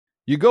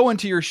You go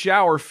into your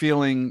shower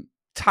feeling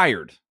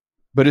tired,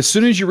 but as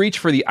soon as you reach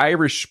for the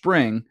Irish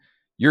Spring,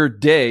 your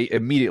day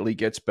immediately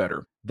gets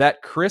better.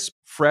 That crisp,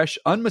 fresh,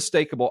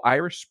 unmistakable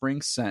Irish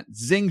Spring scent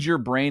zings your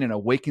brain and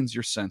awakens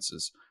your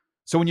senses.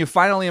 So when you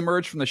finally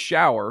emerge from the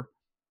shower,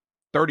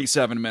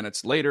 37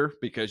 minutes later,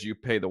 because you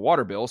pay the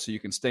water bill so you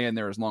can stay in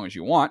there as long as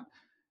you want,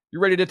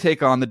 you're ready to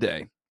take on the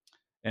day.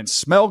 And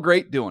smell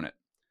great doing it.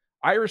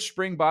 Irish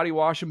Spring Body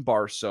Wash and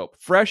Bar Soap.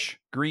 Fresh,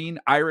 green,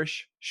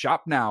 Irish.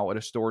 Shop now at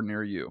a store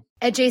near you.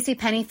 At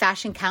JCPenney,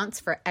 fashion counts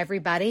for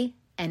everybody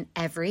and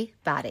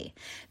everybody.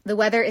 The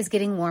weather is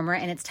getting warmer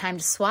and it's time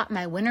to swap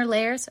my winter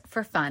layers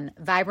for fun,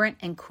 vibrant,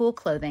 and cool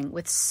clothing.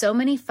 With so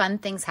many fun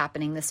things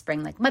happening this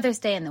spring, like Mother's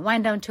Day and the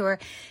Wind Down Tour,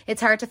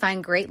 it's hard to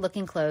find great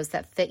looking clothes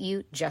that fit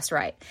you just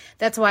right.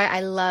 That's why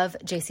I love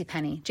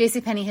JCPenney.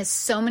 JCPenney has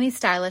so many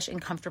stylish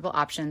and comfortable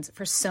options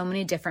for so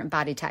many different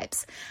body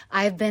types.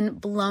 I've been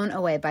blown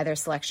away by their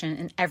selection,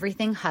 and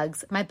everything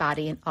hugs my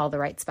body in all the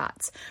right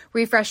spots.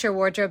 Refresh your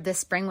wardrobe this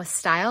spring with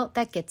style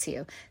that gets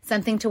you.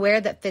 Something to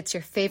wear that fits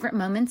your favorite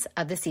moments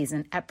of the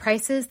season at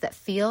prices that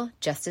feel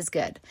just as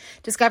good.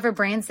 Discover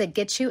brands that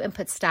get you and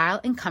put style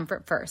and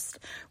comfort first,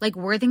 like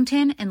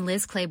Worthington and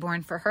Liz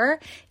Claiborne for her,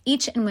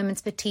 each in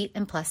women's petite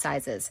and plus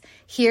sizes.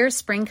 Here,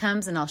 spring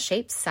comes in all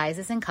shapes,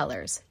 sizes, and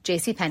colors.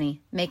 JCPenney,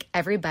 make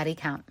everybody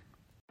count.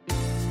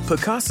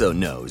 Pacaso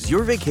knows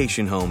your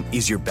vacation home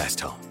is your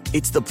best home.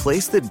 It's the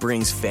place that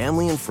brings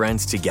family and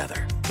friends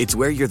together. It's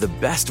where you're the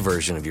best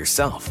version of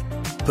yourself.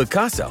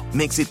 Pacaso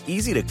makes it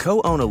easy to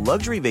co-own a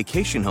luxury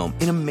vacation home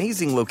in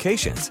amazing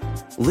locations.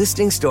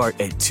 Listings start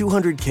at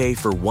 $200K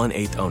for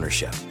 1/8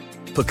 ownership.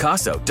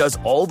 Pacaso does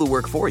all the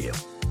work for you.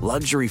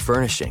 Luxury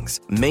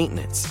furnishings,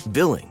 maintenance,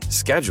 billing,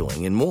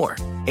 scheduling, and more.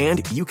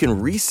 And you can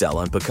resell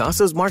on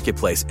Pacaso's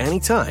marketplace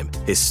anytime,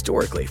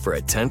 historically for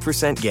a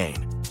 10% gain.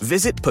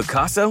 Visit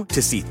Pacaso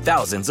to see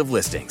thousands of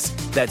listings.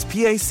 That's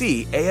PACASO.com.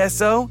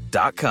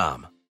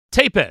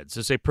 Tapeheads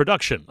is a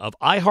production of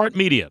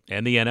iHeartMedia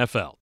and the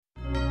NFL.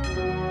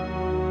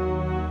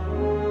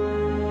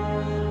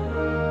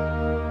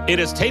 It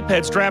is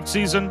Tapeheads draft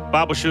season.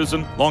 Bob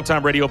Wischusen,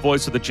 longtime radio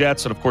voice of the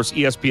Jets, and of course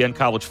ESPN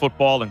College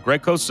Football, and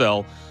Greg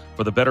Cosell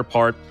for the better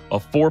part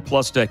of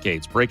 4+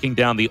 decades, breaking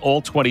down the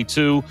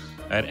All-22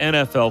 at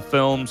NFL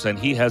Films, and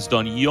he has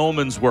done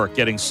yeoman's work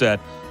getting set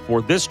for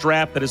this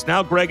draft that is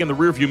now, Greg, in the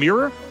rearview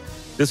mirror.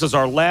 This is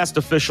our last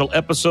official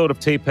episode of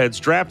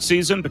Tapeheads draft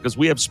season because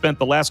we have spent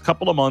the last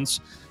couple of months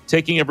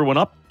taking everyone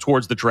up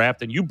towards the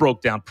draft, and you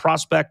broke down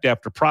prospect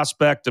after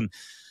prospect, and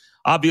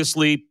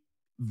obviously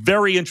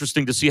very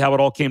interesting to see how it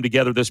all came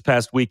together this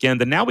past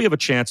weekend. And now we have a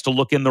chance to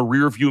look in the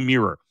rearview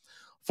mirror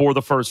for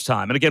the first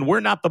time. And again, we're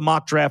not the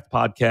mock draft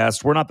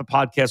podcast. We're not the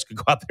podcast who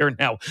go out there and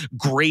now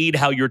grade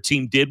how your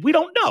team did. We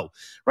don't know,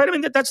 right? I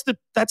mean, that's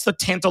the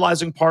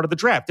tantalizing part of the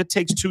draft. It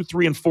takes 2,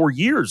 3, and 4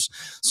 years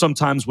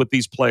sometimes with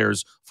these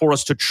players for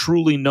us to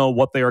truly know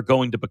what they are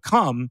going to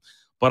become.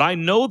 But I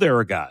know there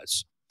are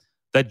guys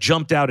that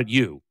jumped out at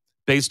you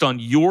based on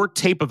your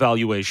tape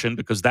evaluation,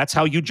 because that's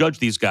how you judge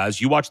these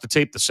guys. You watch the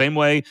tape the same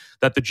way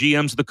that the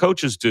GMs and the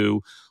coaches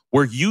do,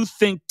 where you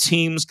think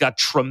teams got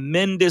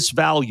tremendous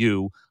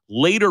value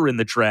later in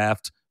the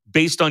draft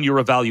based on your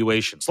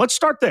evaluations. Let's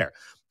start there.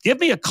 Give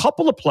me a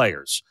couple of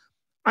players,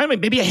 I mean,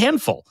 maybe a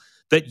handful,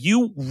 that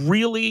you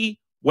really,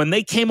 when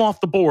they came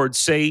off the board,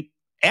 say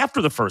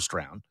after the first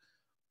round,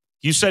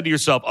 you said to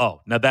yourself,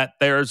 oh, now that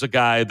there's a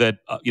guy that,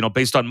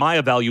 based on my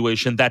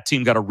evaluation, that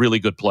team got a really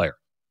good player.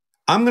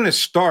 I'm going to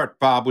start,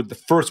 Bob, with the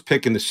first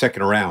pick in the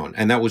second round,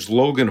 and that was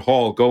Logan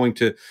Hall going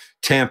to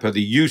Tampa,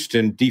 the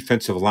Houston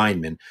defensive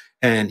lineman.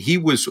 And he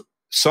was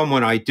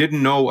someone I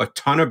didn't know a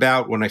ton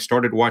about when I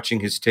started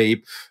watching his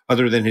tape,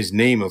 other than his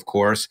name, of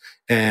course.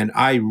 And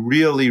I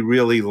really,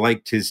 really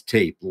liked his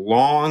tape.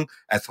 Long,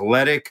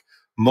 athletic,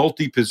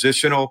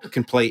 multi-positional,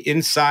 can play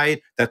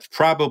inside. That's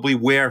probably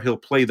where he'll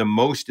play the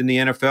most in the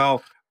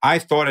NFL. I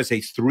thought as a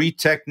 3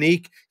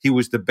 technique, he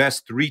was the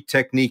best 3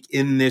 technique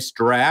in this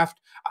draft.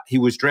 He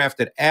was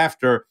drafted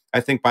after, I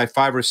think, by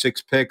 5 or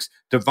 6 picks,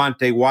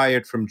 Devontae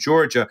Wyatt from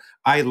Georgia.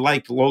 I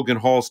liked Logan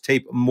Hall's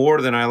tape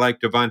more than I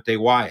liked Devontae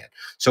Wyatt.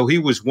 So he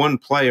was one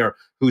player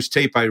whose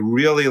tape I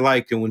really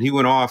liked. And when he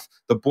went off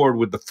the board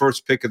with the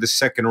first pick of the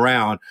second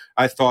round,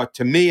 I thought,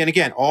 to me, and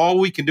again, all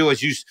we can do,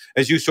 as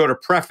you sort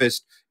of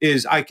prefaced,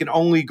 is I can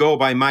only go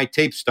by my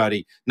tape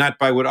study, not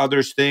by what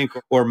others think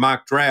or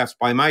mock drafts.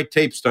 By my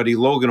tape study,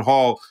 Logan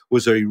Hall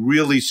was a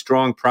really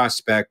strong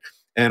prospect.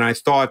 And I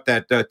thought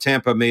that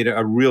Tampa made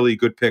a really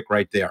good pick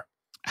right there.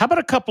 How about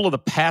a couple of the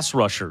pass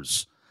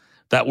rushers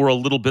that were a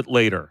little bit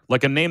later?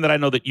 Like a name that I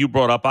know that you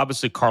brought up.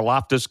 Obviously,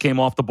 Karlaftis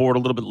came off the board a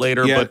little bit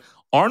later, but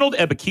Arnold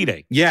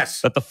Ebiketie, yes,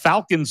 that the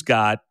Falcons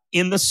got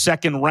in the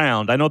second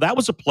round. I know that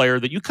was a player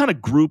that you kind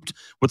of grouped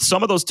with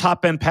some of those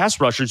top-end pass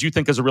rushers you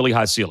think has a really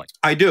high ceiling.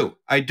 I do.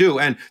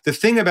 And the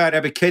thing about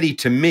Ebiketie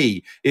to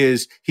me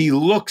is he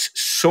looks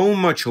so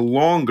much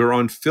longer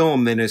on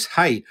film than his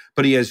height,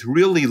 but he has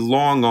really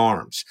long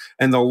arms.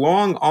 And the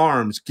long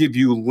arms give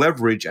you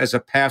leverage as a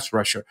pass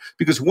rusher.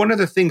 Because one of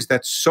the things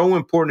that's so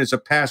important as a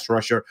pass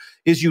rusher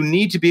is you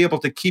need to be able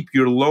to keep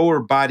your lower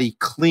body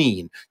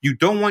clean. You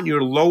don't want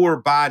your lower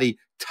body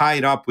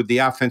tied up with the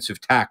offensive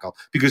tackle,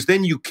 because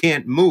then you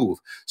can't move.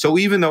 So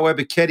even though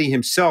Ebiketie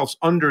himself's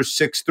under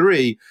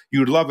 6'3",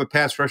 you'd love a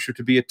pass rusher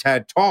to be a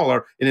tad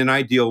taller in an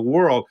ideal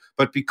world.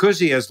 But because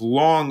he has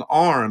long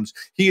arms,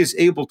 he is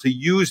able to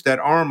use that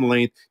arm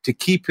length to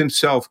keep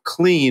himself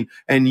clean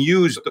and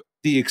use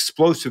the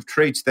explosive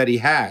traits that he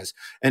has.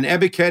 And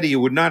Ebiketie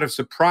would not have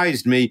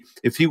surprised me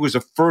if he was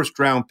a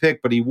first-round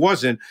pick, but he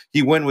wasn't.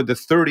 He went with the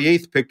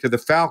 38th pick to the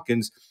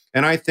Falcons.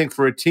 And I think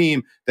for a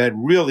team that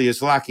really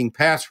is lacking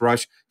pass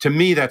rush, to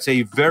me, that's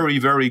a very,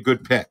 very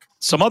good pick.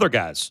 Some other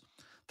guys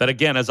that,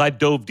 again, as I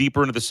dove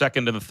deeper into the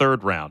second and the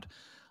third round,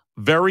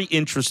 very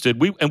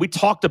interested. We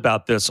talked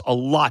about this a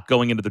lot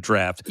going into the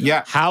draft.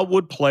 Yeah. How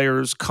would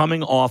players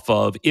coming off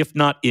of, if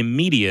not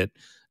immediate,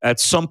 at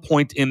some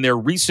point in their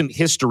recent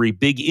history,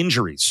 big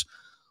injuries,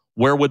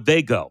 where would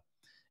they go?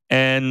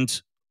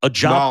 And a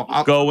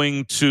job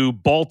going to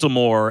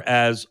Baltimore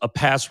as a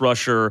pass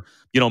rusher,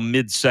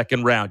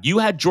 mid-second round. You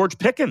had George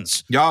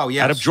Pickens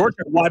out of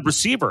Georgia, wide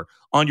receiver,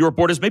 on your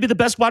board as maybe the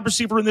best wide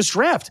receiver in this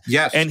draft.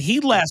 Yes. And he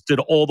lasted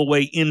all the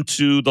way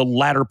into the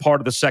latter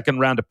part of the second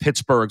round of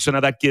Pittsburgh. So now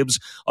that gives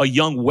a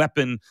young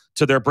weapon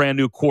to their brand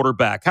new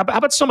quarterback. How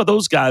about some of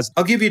those guys?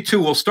 I'll give you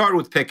two. We'll start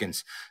with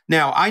Pickens.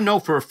 Now, I know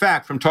for a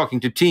fact from talking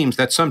to teams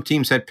that some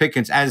teams had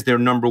Pickens as their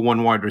number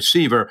one wide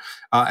receiver.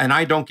 And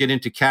I don't get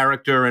into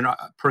character and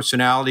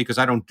personality because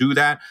I don't do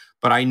that.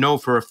 But I know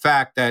for a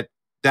fact that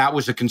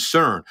was a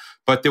concern.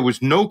 But there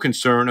was no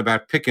concern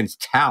about Pickens'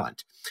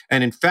 talent.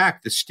 And in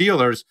fact, the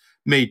Steelers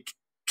made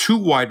two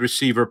wide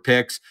receiver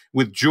picks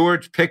with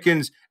George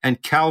Pickens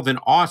and Calvin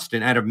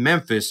Austin out of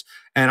Memphis.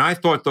 And I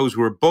thought those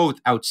were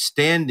both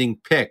outstanding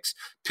picks.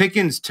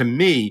 Pickens, to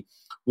me,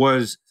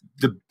 was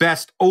the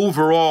best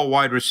overall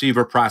wide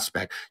receiver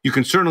prospect. You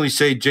can certainly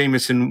say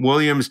Jameson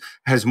Williams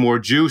has more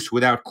juice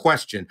without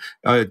question.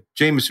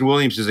 Jameson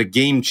Williams is a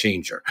game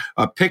changer.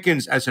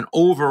 Pickens, as an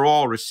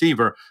overall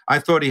receiver, I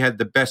thought he had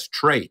the best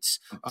traits.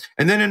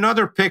 And then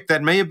another pick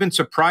that may have been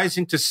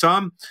surprising to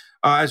some,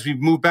 as we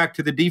move back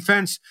to the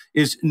defense,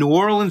 is New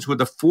Orleans with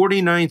the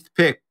 49th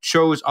pick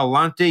chose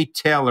Alontae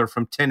Taylor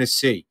from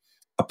Tennessee,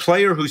 a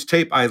player whose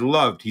tape I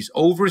loved. He's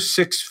over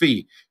 6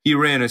 feet. He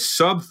ran a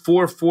sub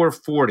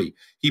 4.4 40.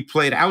 He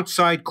played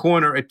outside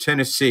corner at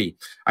Tennessee.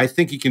 I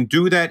think he can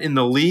do that in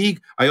the league.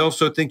 I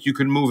also think you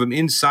can move him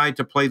inside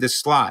to play the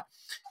slot.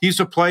 He's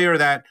a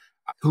player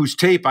whose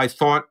tape I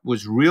thought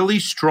was really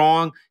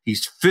strong.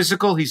 He's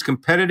physical. He's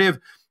competitive.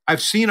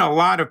 I've seen a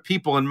lot of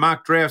people in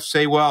mock drafts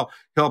say, well,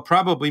 he'll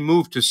probably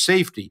move to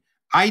safety.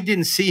 I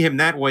didn't see him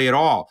that way at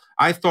all.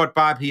 I thought,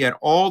 Bob, he had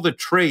all the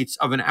traits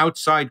of an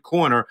outside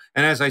corner,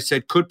 and as I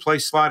said, could play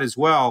slot as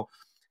well.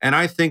 And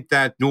I think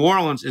that New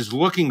Orleans is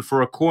looking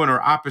for a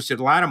corner opposite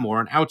Lattimore,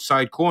 an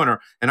outside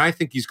corner, and I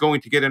think he's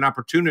going to get an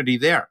opportunity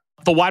there.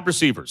 The wide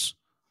receivers.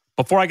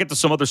 Before I get to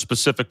some other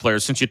specific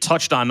players, since you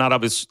touched on not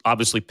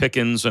obviously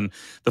Pickens and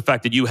the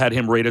fact that you had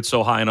him rated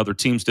so high and other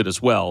teams did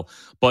as well,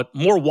 but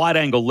more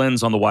wide-angle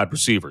lens on the wide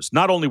receivers.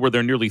 Not only were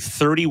there nearly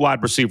 30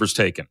 wide receivers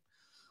taken,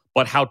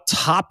 but how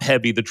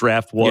top-heavy the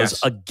draft was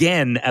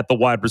again at the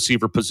wide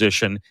receiver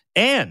position.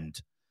 And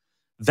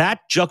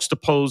that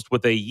juxtaposed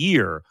with a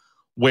year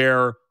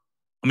where,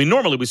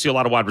 normally we see a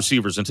lot of wide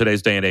receivers in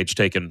today's day and age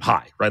taken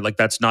high, right? Like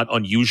that's not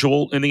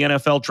unusual in the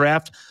NFL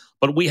draft.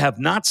 But we have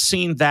not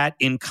seen that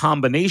in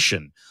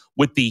combination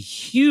with the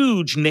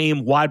huge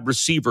name wide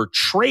receiver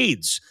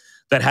trades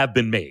that have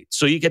been made.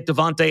 So you get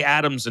Devontae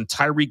Adams and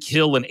Tyreek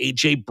Hill and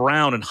A.J.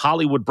 Brown and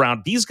Hollywood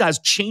Brown. These guys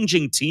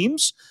changing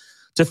teams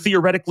to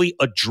theoretically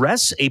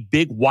address a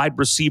big wide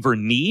receiver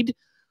need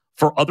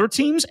for other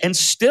teams. And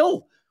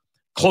still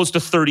close to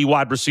 30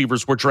 wide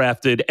receivers were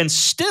drafted. And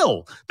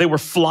still they were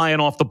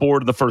flying off the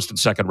board in the first and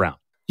second round.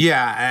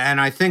 Yeah,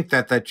 and I think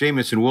that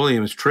Jameson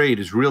Williams trade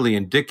is really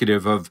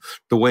indicative of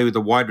the way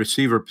the wide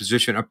receiver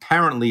position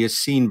apparently is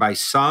seen by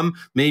some,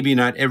 maybe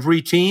not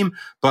every team,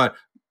 but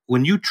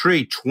when you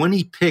trade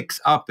 20 picks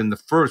up in the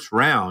first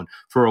round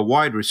for a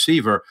wide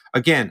receiver,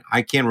 again,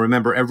 I can't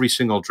remember every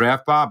single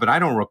draft, Bob, but I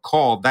don't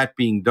recall that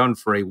being done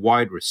for a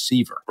wide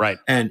receiver. Right.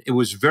 And it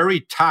was very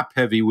top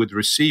heavy with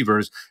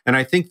receivers. And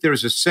I think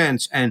there's a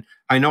sense, and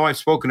I know I've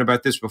spoken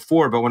about this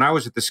before, but when I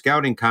was at the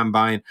scouting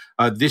combine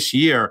this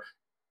year,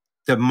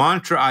 the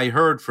mantra I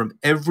heard from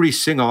every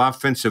single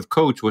offensive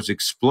coach was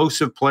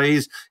explosive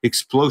plays,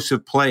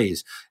 explosive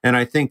plays. And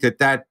I think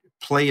that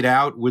played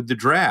out with the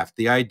draft,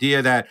 the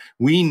idea that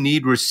we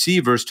need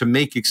receivers to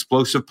make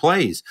explosive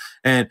plays.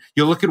 And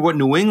you look at what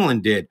New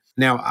England did.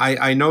 Now,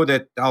 I know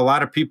that a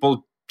lot of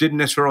people didn't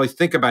necessarily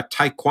think about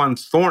Tyquan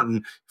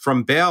Thornton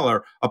from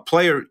Baylor, a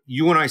player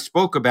you and I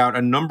spoke about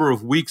a number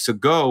of weeks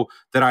ago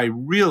that I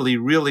really,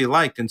 really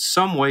liked. In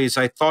some ways,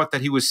 I thought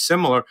that he was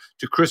similar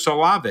to Chris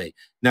Olave.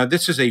 Now,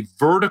 this is a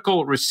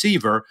vertical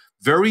receiver,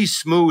 very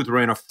smooth,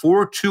 ran a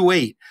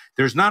 4.28.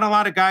 There's not a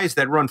lot of guys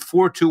that run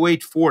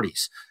 4.28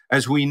 40s,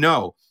 as we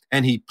know.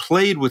 And he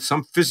played with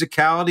some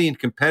physicality and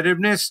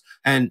competitiveness.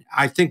 And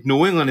I think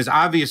New England is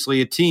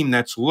obviously a team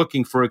that's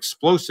looking for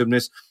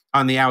explosiveness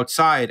on the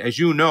outside. As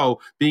you know,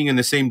 being in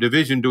the same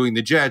division doing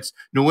the Jets,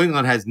 New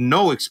England has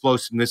no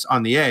explosiveness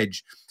on the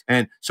edge.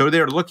 And so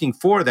they're looking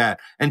for that.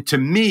 And to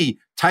me,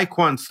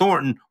 Tyquan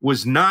Thornton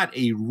was not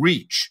a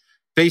reach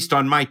based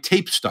on my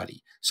tape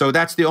study. So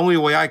that's the only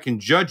way I can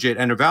judge it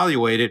and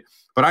evaluate it.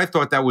 But I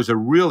thought that was a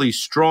really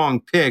strong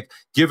pick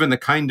given the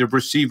kind of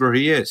receiver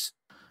he is.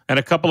 And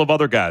a couple of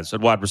other guys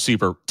at wide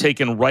receiver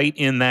taken right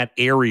in that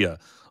area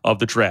of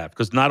the draft.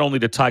 Because not only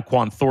did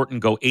Tyquan Thornton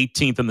go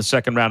 18th in the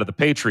second round of the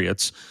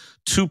Patriots,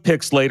 2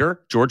 picks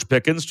later, George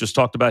Pickens, just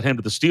talked about him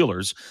to the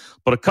Steelers,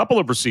 but a couple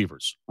of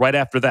receivers right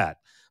after that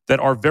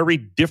are very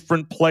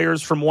different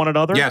players from one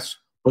another. Yes.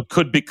 But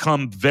could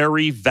become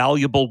very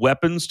valuable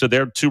weapons to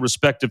their 2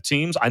 respective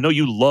teams. I know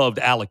you loved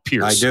Alec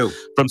Pierce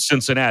from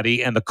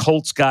Cincinnati, and the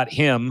Colts got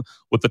him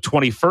with the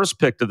 21st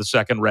pick to the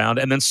second round.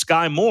 And then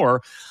Sky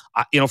Moore,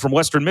 from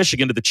Western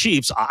Michigan to the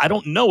Chiefs. I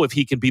don't know if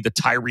he can be the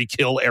Tyreek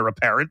Hill heir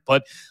apparent,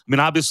 but I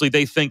mean, obviously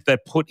they think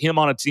that put him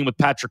on a team with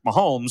Patrick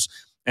Mahomes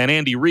and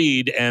Andy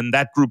Reid and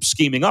that group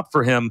scheming up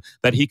for him,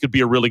 that he could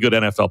be a really good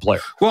NFL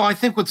player. Well, I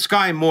think with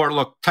Sky Moore,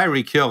 look,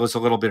 Tyreek Hill is a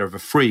little bit of a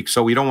freak,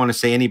 so we don't want to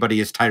say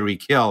anybody is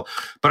Tyreek Hill.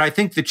 But I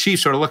think the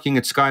Chiefs are looking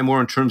at Sky Moore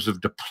in terms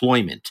of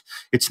deployment.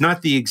 It's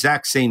not the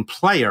exact same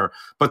player,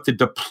 but the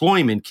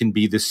deployment can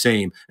be the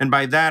same. And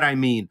by that, I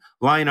mean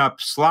line up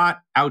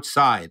slot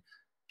outside,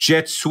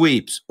 jet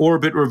sweeps,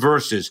 orbit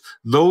reverses,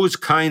 those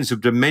kinds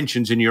of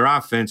dimensions in your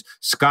offense.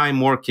 Sky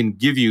Moore can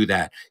give you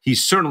that.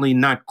 He's certainly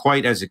not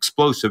quite as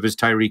explosive as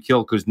Tyreek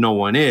Hill because no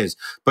one is,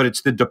 but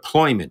it's the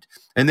deployment.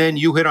 And then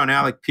you hit on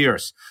Alec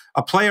Pierce,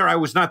 a player I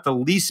was not the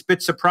least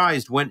bit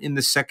surprised went in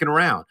the second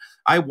round.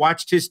 I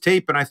watched his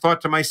tape and I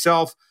thought to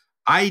myself,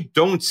 I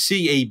don't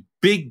see a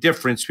big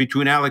difference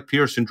between Alec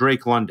Pierce and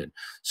Drake London.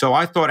 So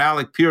I thought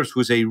Alec Pierce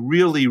was a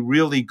really,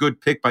 really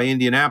good pick by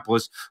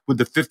Indianapolis with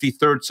the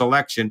 53rd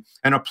selection,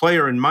 and a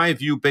player, in my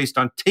view, based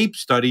on tape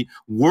study,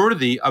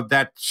 worthy of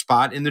that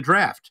spot in the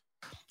draft.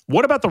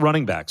 What about the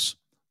running backs?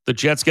 The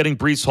Jets getting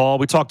Breece Hall.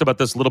 We talked about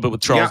this a little bit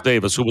with Charles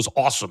Davis, who was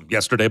awesome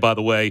yesterday, by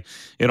the way,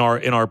 in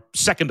our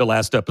second to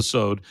last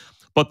episode.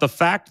 But the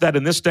fact that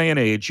in this day and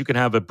age, you can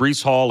have a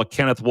Breece Hall, a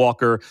Kenneth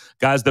Walker,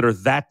 guys that are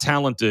that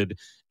talented,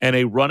 and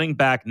a running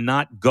back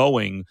not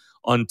going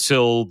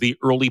until the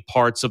early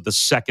parts of the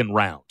second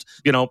round.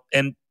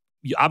 And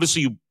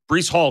obviously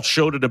Breece Hall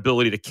showed an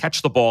ability to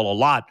catch the ball a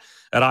lot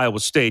at Iowa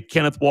State.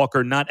 Kenneth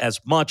Walker, not as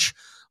much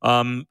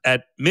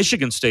at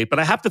Michigan State, but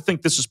I have to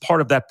think this is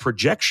part of that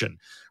projection.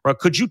 Right?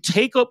 Could you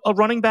take a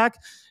running back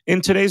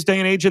in today's day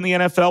and age in the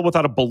NFL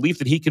without a belief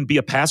that he can be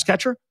a pass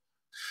catcher?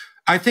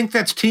 I think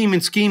that's team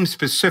and scheme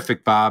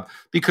specific, Bob,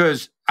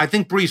 because I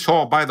think Breece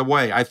Hall, by the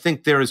way, I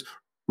think there's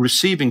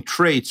receiving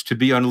traits to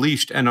be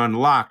unleashed and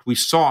unlocked. We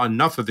saw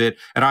enough of it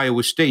at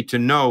Iowa State to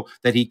know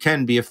that he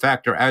can be a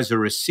factor as a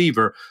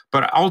receiver.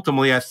 But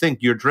ultimately, I think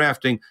you're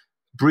drafting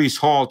Breece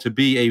Hall to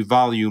be a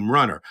volume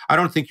runner. I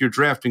don't think you're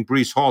drafting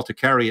Breece Hall to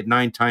carry it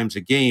 9 times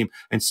a game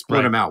and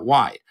split him out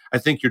wide. I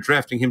think you're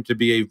drafting him to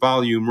be a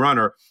volume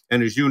runner.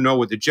 And as you know,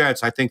 with the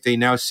Jets, I think they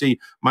now see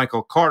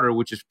Michael Carter,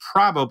 which is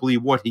probably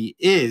what he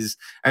is,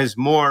 as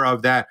more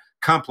of that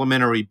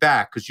complementary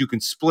back, because you can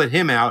split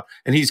him out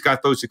and he's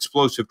got those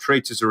explosive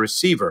traits as a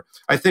receiver.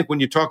 I think when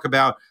you talk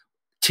about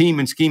team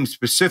and scheme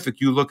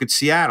specific, you look at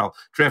Seattle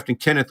drafting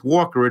Kenneth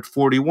Walker at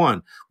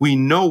 41. We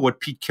know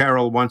what Pete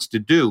Carroll wants to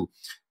do.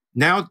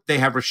 Now they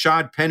have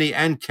Rashad Penny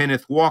and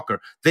Kenneth Walker.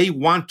 They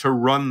want to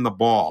run the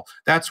ball.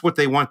 That's what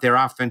they want their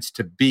offense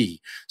to be.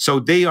 So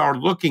they are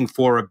looking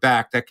for a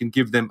back that can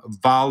give them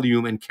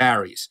volume and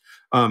carries.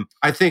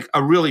 I think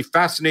a really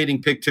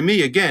fascinating pick to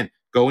me, again,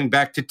 going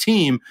back to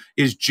team,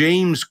 is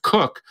James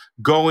Cook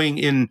going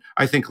in,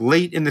 I think,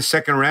 late in the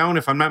second round,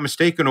 if I'm not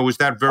mistaken, or was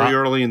that very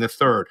early in the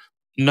third?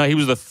 No, he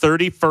was the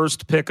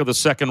 31st pick of the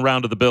second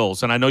round of the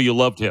Bills, and I know you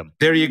loved him.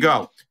 There you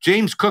go.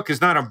 James Cook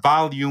is not a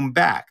volume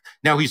back.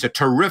 Now, he's a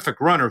terrific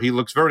runner. He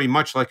looks very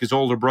much like his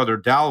older brother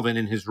Dalvin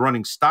in his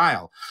running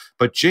style.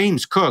 But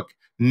James Cook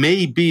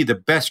may be the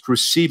best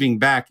receiving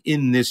back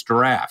in this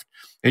draft.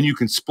 And you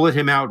can split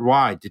him out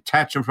wide,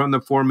 detach him from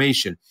the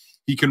formation.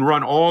 He can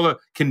run all the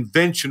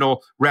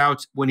conventional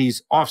routes when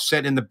he's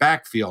offset in the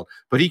backfield,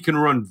 but he can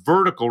run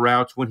vertical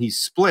routes when he's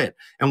split.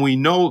 And we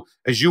know,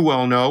 as you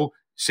well know,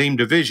 same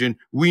division.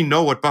 We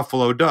know what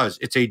Buffalo does.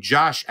 It's a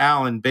Josh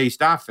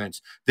Allen-based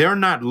offense. They're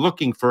not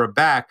looking for a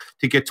back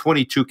to get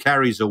 22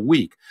 carries a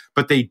week,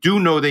 but they do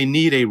know they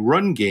need a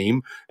run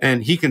game,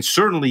 and he can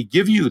certainly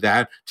give you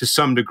that to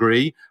some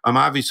degree.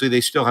 Obviously,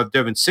 they still have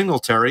Devin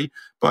Singletary,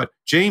 but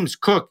James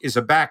Cook is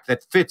a back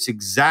that fits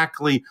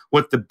exactly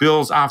what the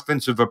Bills'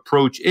 offensive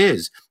approach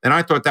is, and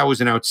I thought that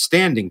was an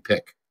outstanding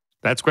pick.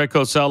 That's Greg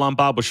Cosell. I'm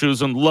Bob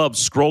Wischusen. Love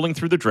scrolling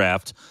through the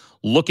draft,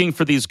 looking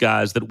for these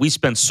guys that we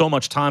spent so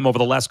much time over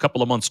the last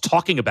couple of months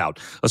talking about,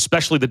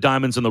 especially the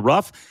diamonds in the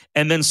rough,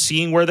 and then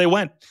seeing where they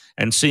went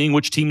and seeing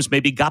which teams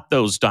maybe got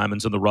those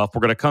diamonds in the rough.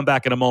 We're going to come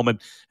back in a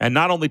moment and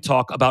not only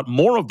talk about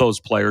more of those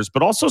players,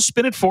 but also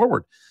spin it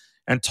forward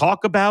and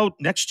talk about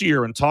next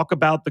year and talk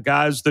about the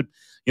guys that,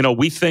 you know,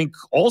 we think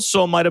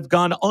also might have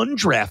gone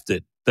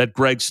undrafted that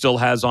Greg still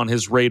has on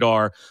his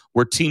radar,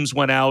 where teams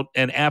went out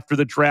and after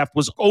the draft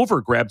was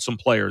over, grabbed some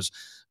players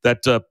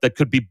that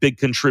could be big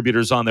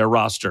contributors on their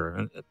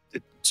roster.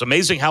 It's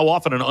amazing how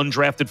often an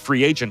undrafted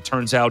free agent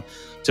turns out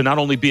to not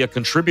only be a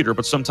contributor,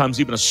 but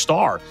sometimes even a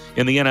star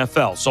in the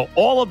NFL. So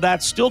all of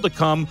that still to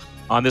come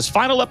on this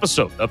final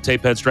episode of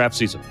Tapeheads Draft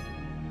Season.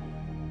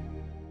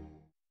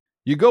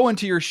 You go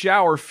into your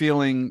shower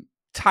feeling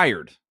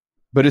tired,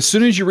 but as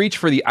soon as you reach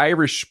for the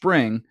Irish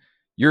Spring,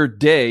 your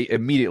day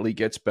immediately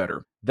gets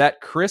better.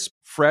 That crisp,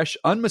 fresh,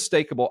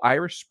 unmistakable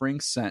Irish Spring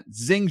scent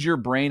zings your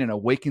brain and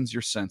awakens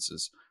your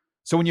senses.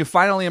 So when you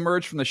finally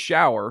emerge from the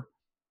shower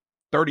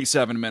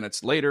 37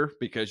 minutes later,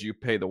 because you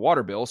pay the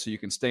water bill so you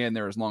can stay in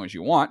there as long as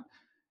you want,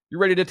 you're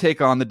ready to take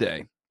on the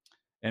day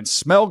and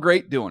smell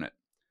great doing it.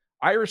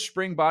 Irish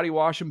Spring Body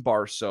Wash and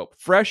Bar Soap.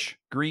 Fresh,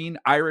 green,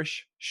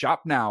 Irish.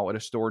 Shop now at a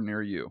store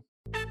near you.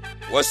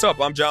 What's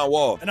up? I'm John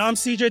Wall. And I'm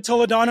CJ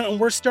Toledano, and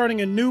we're starting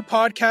a new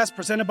podcast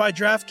presented by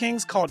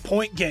DraftKings called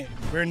Point Game.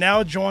 We're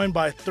now joined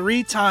by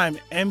three-time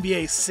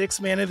NBA Sixth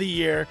Man of the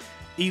Year,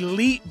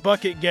 elite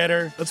bucket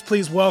getter. Let's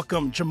please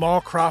welcome Jamal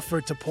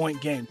Crawford to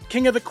Point Game.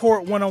 King of the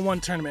Court one-on-one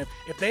tournament.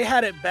 If they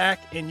had it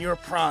back in your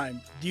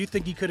prime, do you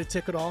think you could have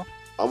took it all?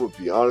 I'm going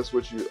to be honest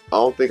with you. I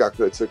don't think I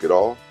could have took it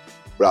all,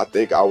 but I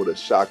think I would have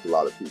shocked a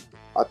lot of people.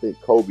 I think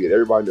Kobe and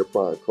everybody in their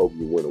prime, Kobe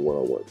would win a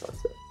one-on-one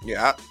contest.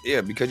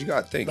 Yeah, because you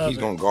got to think he's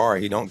going to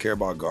guard. He don't care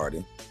about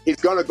guarding. He's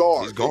going to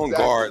guard. He's going to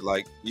guard.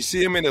 Like, you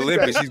see him in the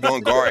Olympics, he's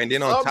going to guard. And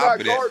then on top of that.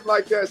 I'm not guarding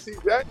like that,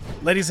 CJ.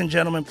 Ladies and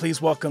gentlemen, please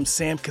welcome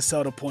Sam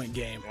Cassell to Point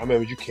Game. I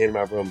remember you came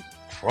out from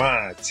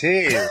prime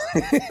 10.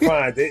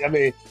 I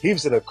mean, he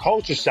was in a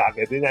culture shock.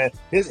 And then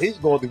he's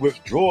going through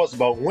withdrawals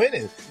about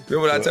winning.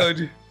 Remember what I told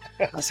you?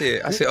 I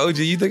said, OG,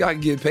 you think I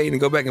can get paid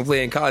and go back and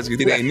play in college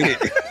because it ain't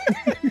it?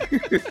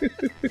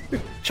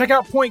 Check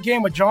out Point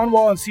Game with John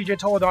Wall and CJ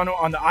Toledano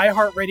on the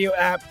iHeartRadio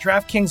app,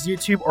 DraftKings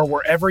YouTube, or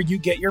wherever you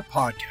get your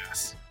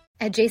podcasts.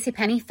 At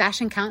JCPenney,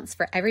 fashion counts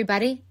for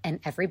everybody and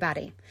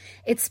everybody.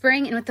 It's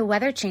spring, and with the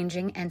weather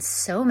changing and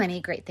so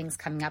many great things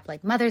coming up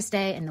like Mother's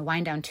Day and the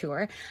Wind Down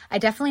Tour, I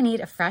definitely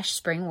need a fresh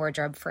spring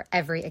wardrobe for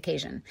every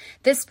occasion.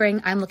 This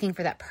spring, I'm looking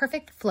for that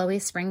perfect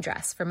flowy spring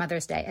dress for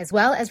Mother's Day, as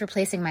well as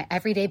replacing my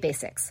everyday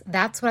basics.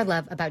 That's what I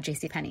love about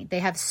JCPenney. They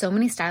have so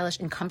many stylish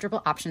and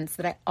comfortable options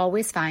that I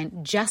always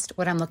find just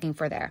what I'm looking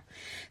for there.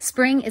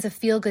 Spring is a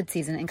feel-good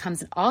season and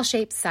comes in all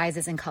shapes,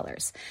 sizes, and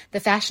colors.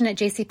 The fashion at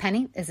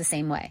JCPenney is the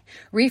same way.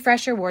 Refresh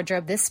your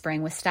wardrobe this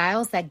spring with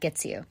styles that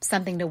gets you,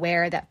 something to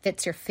wear that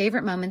fits your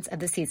favorite moments of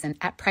the season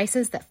at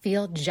prices that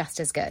feel just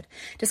as good.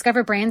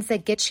 Discover brands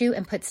that get you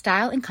and put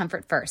style and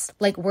comfort first,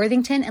 like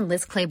Worthington and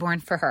Liz Claiborne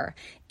for her,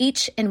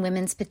 each in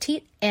women's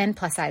petite and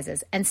plus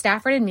sizes, and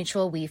Stafford and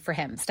Mutual Weave for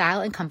him,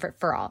 style and comfort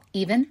for all,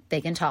 even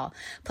big and tall.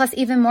 Plus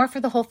even more for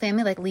the whole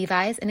family like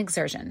Levi's and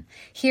Exertion.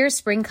 Here,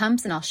 spring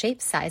comes in all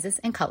shapes, sizes,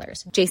 and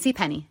colors.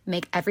 JCPenney,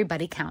 make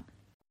everybody count.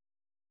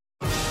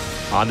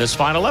 On this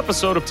final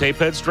episode of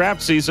Tapeheads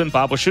Draft Season,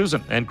 Bob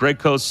Wischusen and Greg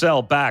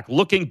Cosell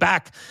looking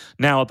back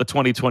now at the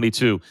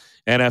 2022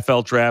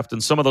 NFL Draft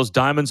and some of those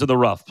diamonds in the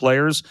rough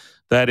players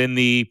that in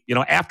the,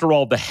 after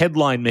all the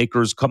headline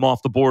makers come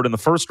off the board in the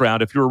first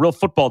round, if you're a real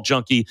football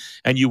junkie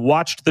and you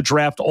watched the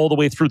draft all the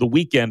way through the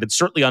weekend and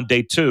certainly on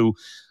day two,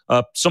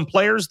 some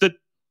players that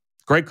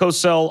Greg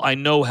Cosell, I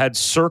know, had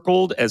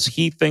circled as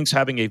he thinks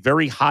having a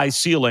very high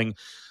ceiling,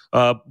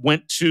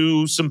 went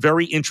to some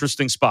very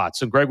interesting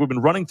spots. And Greg, we've been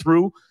running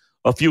through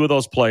a few of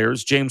those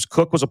players. James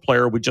Cook was a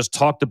player we just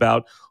talked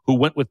about who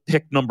went with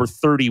pick number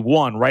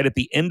 31 right at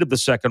the end of the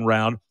second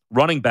round,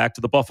 running back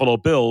to the Buffalo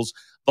Bills.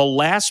 The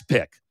last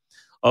pick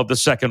of the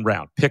second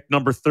round, pick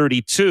number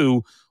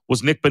 32,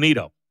 was Nick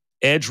Bonitto,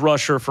 edge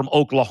rusher from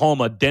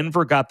Oklahoma.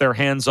 Denver got their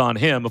hands on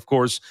him. Of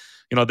course,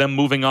 them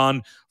moving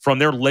on from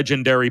their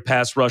legendary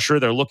pass rusher.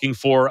 They're looking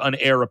for an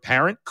heir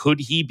apparent.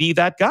 Could he be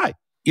that guy?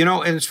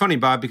 And it's funny,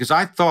 Bob, because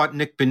I thought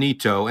Nick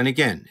Bonitto, and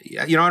again,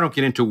 I don't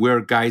get into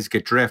where guys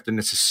get drafted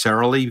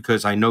necessarily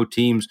because I know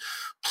teams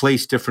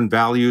place different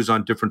values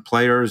on different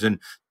players and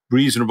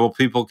reasonable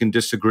people can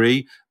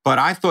disagree. But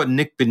I thought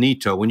Nick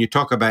Bonitto, when you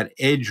talk about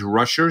edge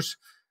rushers,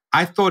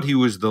 I thought he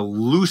was the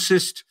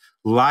loosest,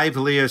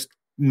 liveliest,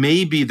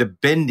 maybe the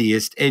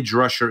bendiest edge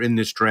rusher in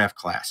this draft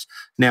class.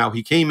 Now,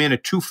 he came in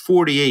at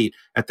 248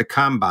 at the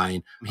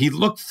combine. He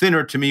looked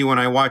thinner to me when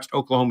I watched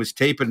Oklahoma's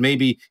tape, but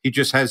maybe he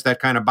just has that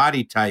kind of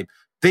body type.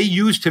 They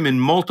used him in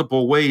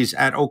multiple ways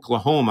at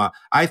Oklahoma.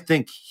 I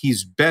think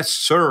he's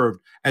best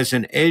served as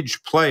an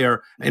edge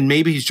player, and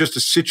maybe he's just a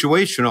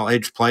situational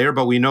edge player,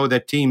 but we know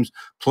that teams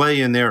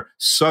play in their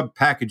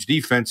sub-package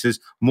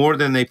defenses more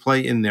than they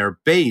play in their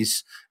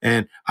base.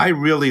 And I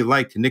really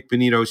liked Nick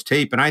Bonitto's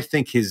tape, and I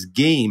think his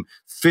game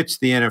fits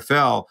the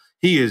NFL.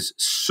 He is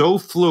so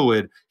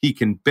fluid. He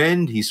can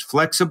bend. He's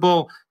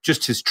flexible.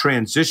 Just his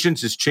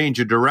transitions, his change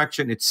of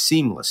direction, it's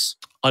seamless.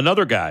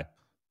 Another guy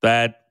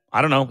that,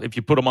 I don't know if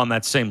you put him on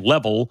that same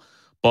level,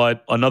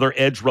 but another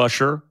edge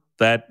rusher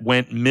that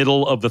went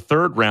middle of the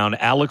third round,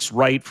 Alex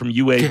Wright from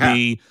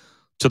UAB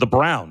to the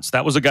Browns.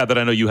 That was a guy that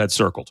I know you had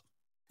circled.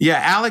 Yeah,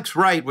 Alex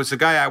Wright was the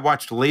guy I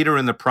watched later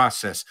in the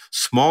process.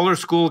 Smaller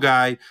school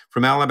guy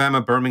from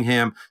Alabama,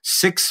 Birmingham,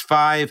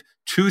 6'5",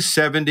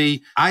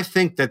 270. I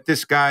think that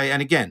this guy,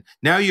 and again,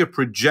 now you're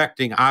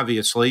projecting,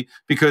 obviously,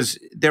 because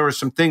there are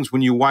some things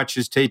when you watch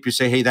his tape, you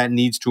say, hey, that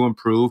needs to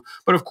improve.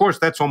 But of course,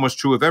 that's almost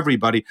true of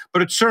everybody.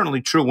 But it's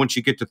certainly true once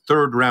you get to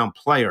third round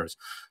players.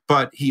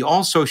 But he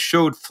also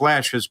showed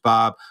flashes,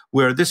 Bob,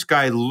 where this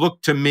guy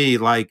looked to me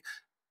like,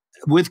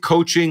 with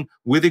coaching,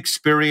 with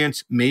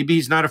experience, maybe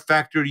he's not a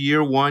factor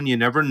year one. You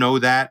never know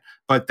that.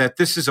 But that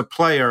this is a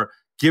player,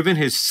 given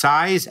his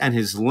size and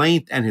his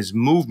length and his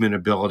movement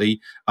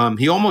ability,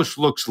 he almost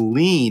looks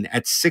lean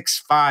at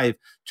 6'5",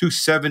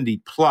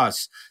 270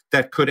 plus,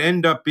 that could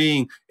end up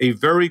being a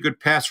very good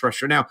pass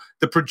rusher. Now,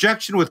 the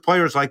projection with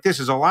players like this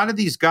is a lot of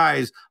these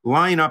guys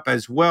line up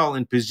as well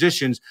in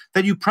positions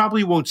that you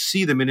probably won't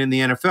see them in the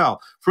NFL.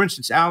 For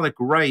instance, Alex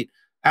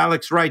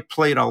Wright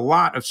played a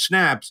lot of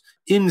snaps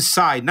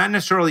inside, not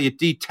necessarily at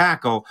D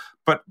tackle,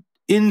 but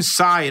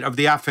inside of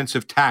the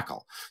offensive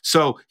tackle.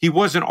 So he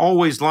wasn't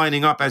always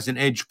lining up as an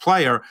edge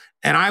player,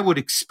 and I would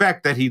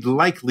expect that he'd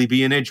likely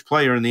be an edge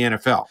player in the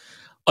NFL.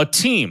 A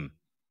team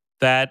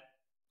that,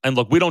 and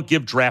look, we don't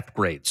give draft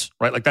grades,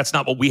 right? Like that's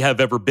not what we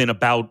have ever been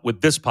about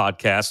with this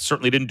podcast.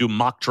 Certainly didn't do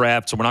mock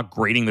drafts, so we're not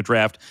grading the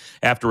draft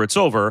after it's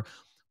over.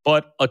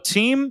 But a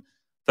team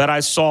that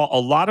I saw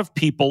a lot of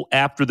people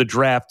after the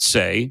draft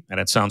say, and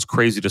it sounds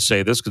crazy to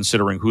say this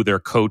considering who their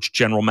coach,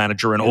 general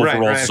manager, and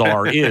overall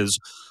czar is,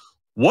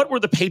 what were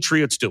the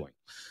Patriots doing?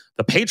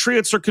 The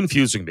Patriots are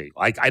confusing me.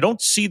 Like, I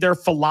don't see their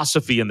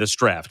philosophy in this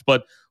draft,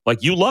 but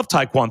like you love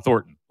Tyquan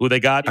Thornton, who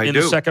they got in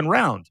the second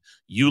round.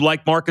 You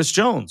like Marcus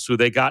Jones, who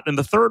they got in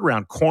the third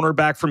round,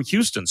 cornerback from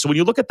Houston. So when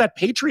you look at that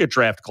Patriot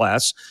draft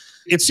class,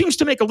 it seems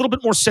to make a little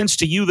bit more sense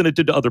to you than it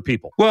did to other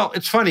people. Well,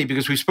 it's funny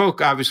because we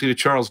spoke obviously to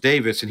Charles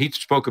Davis, and he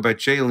spoke about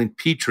Jalen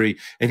Petrie,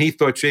 and he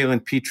thought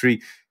Jalen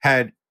Petrie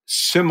had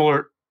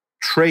similar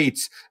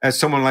traits as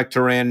someone like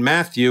Tyrann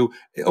Mathieu,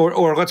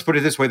 or let's put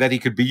it this way, that he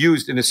could be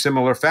used in a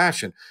similar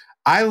fashion.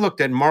 I looked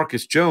at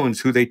Marcus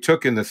Jones, who they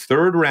took in the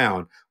third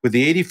round with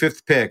the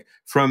 85th pick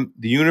from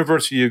the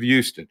University of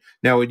Houston.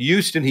 Now, at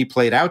Houston, he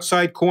played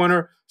outside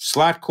corner,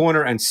 slot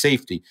corner, and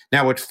safety.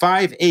 Now, at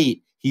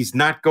 5'8", he's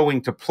not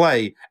going to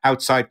play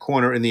outside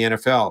corner in the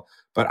NFL.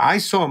 But I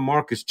saw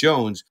Marcus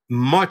Jones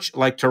much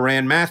like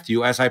Tyrann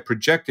Mathieu as I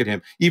projected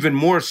him, even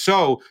more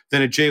so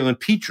than a Jalen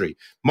Petrie.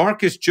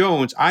 Marcus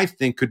Jones, I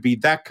think, could be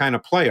that kind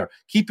of player.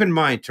 Keep in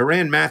mind,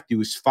 Tyrann Mathieu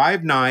is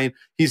 5'9".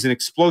 He's an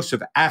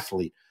explosive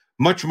athlete,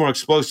 much more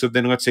explosive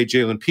than, let's say,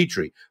 Jalen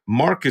Petrie.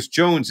 Marcus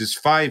Jones is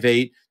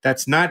 5'8".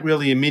 That's not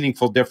really a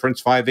meaningful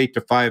difference, 5'8" to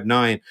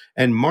 5'9".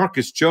 And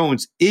Marcus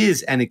Jones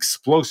is an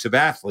explosive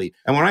athlete.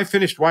 And when I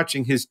finished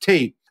watching his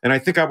tape, and I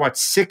think I watched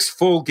 6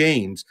 full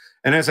games,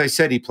 and as I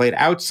said, he played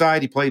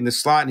outside, he played in the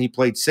slot, and he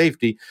played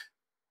safety.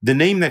 The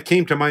name that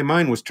came to my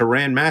mind was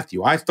Tyrann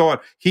Mathieu. I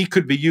thought he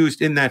could be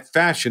used in that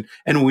fashion.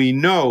 And we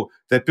know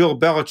that Bill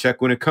Belichick,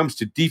 when it comes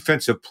to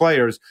defensive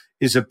players,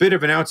 is a bit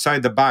of an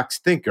outside-the-box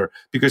thinker,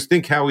 because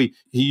think how he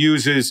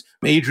uses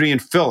Adrian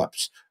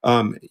Phillips.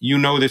 You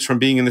know this from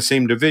being in the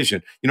same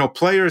division. You know,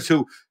 players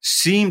who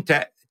seem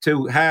to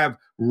have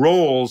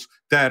roles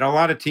that a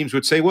lot of teams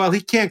would say, well,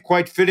 he can't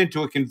quite fit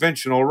into a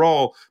conventional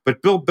role,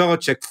 but Bill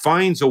Belichick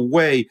finds a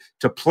way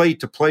to play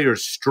to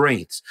players'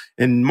 strengths.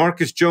 And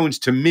Marcus Jones,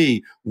 to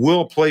me,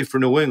 will play for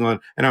New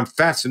England, and I'm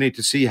fascinated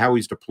to see how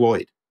he's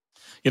deployed.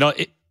 You know,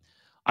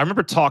 I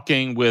remember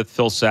talking with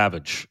Phil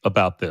Savage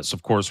about this.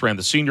 Of course, ran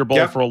the Senior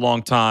Bowl for a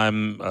long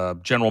time,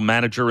 general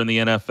manager in the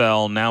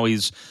NFL. Now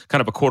he's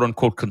kind of a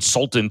quote-unquote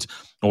consultant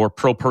or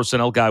pro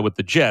personnel guy with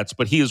the Jets,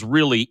 but he is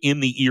really in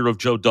the ear of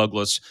Joe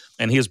Douglas,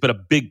 and he has been a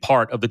big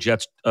part of the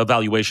Jets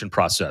evaluation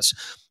process.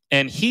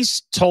 And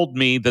he's told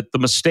me that the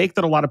mistake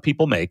that a lot of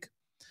people make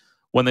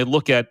when they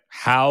look at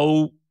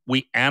how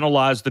we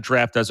analyze the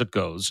draft as it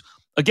goes,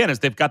 again, is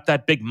they've got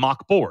that big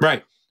mock board.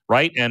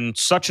 Right? And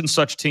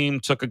such team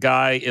took a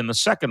guy in the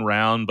second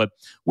round, but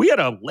we had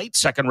a late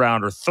second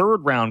round or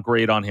third round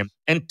grade on him.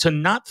 And to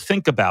not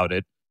think about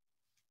it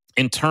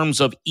in terms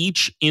of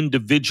each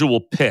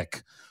individual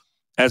pick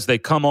as they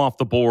come off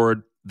the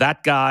board,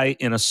 that guy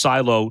in a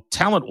silo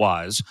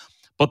talent-wise,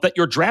 but that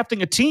you're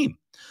drafting a team,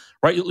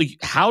 right? Like,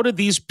 how do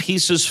these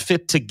pieces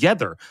fit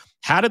together?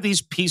 How do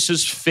these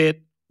pieces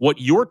fit what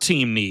your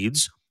team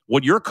needs,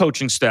 what your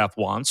coaching staff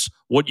wants,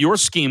 what your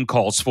scheme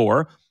calls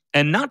for,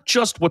 and not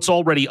just what's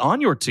already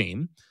on your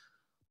team,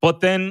 but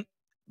then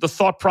the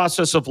thought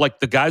process of like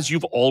the guys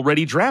you've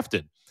already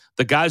drafted,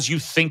 the guys you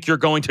think you're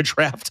going to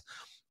draft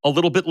a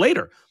little bit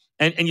later.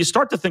 And you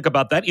start to think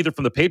about that either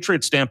from the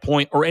Patriots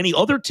standpoint or any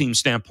other team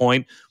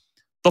standpoint,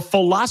 the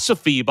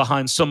philosophy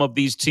behind some of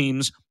these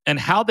teams and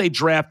how they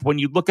draft when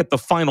you look at the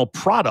final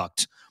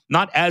product,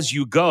 not as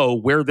you go,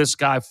 where this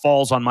guy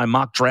falls on my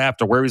mock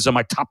draft or where he's in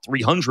my top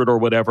 300 or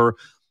whatever,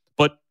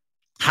 but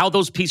how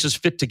those pieces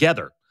fit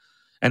together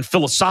and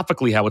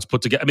philosophically how it's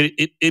put together. I mean,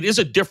 it is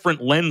a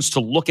different lens to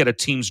look at a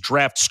team's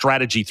draft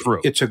strategy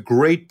through. It's a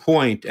great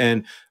point.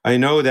 And I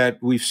know that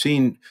we've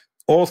seen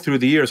all through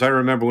the years. I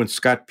remember when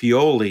Scott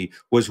Pioli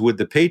was with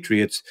the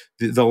Patriots,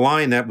 the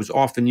line that was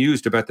often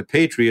used about the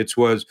Patriots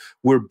was,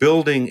 we're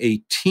building a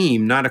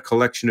team, not a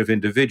collection of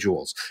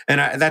individuals. And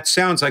that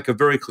sounds like a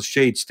very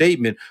cliched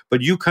statement,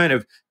 but you kind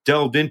of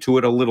delved into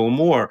it a little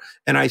more.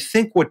 And I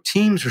think what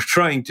teams are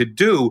trying to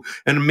do,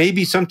 and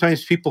maybe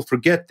sometimes people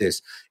forget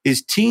this,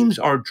 is teams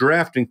are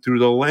drafting through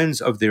the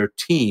lens of their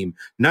team,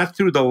 not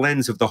through the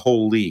lens of the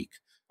whole league.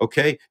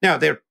 Okay? Now,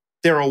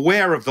 they're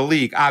aware of the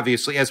league,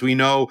 obviously, as we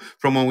know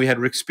from when we had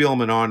Rick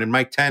Spielman on and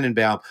Mike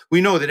Tannenbaum.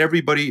 We know that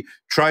everybody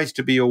tries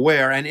to be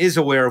aware and is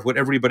aware of what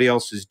everybody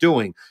else is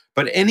doing.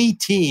 But any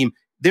team,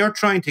 they're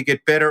trying to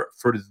get better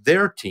for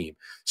their team.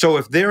 So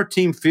if their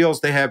team feels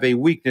they have a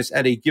weakness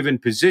at a given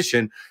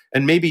position,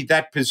 and maybe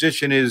that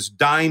position is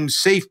dime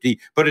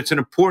safety, but it's an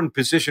important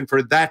position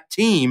for that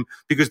team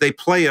because they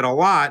play it a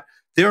lot,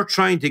 they're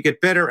trying to get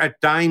better at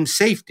dime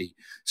safety.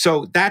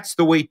 So that's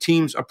the way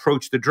teams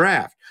approach the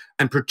draft.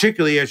 And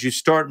particularly as you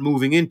start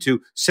moving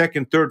into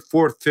second, third,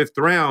 fourth, fifth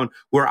round,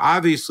 where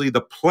obviously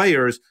the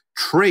players'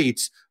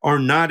 traits are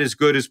not as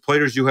good as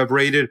players you have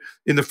rated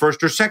in the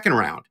first or second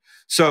round.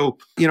 So,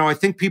 I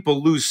think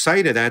people lose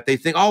sight of that. They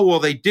think, oh, well,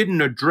 they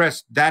didn't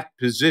address that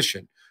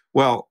position.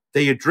 Well,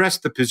 they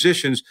addressed the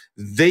positions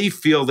they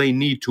feel they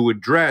need to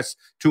address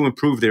to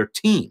improve their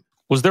team.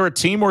 Was there a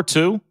team or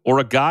two or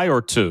a guy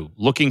or two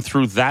looking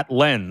through that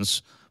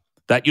lens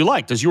that you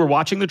liked as you were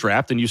watching the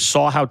draft and you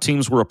saw how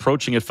teams were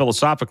approaching it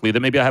philosophically that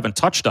maybe I haven't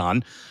touched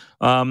on?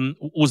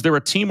 Was there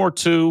a team or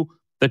two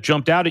that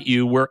jumped out at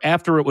you where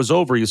after it was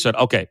over, you said,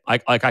 okay,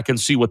 I can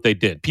see what they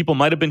did? People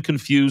might have been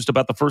confused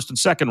about the first and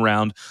second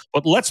round,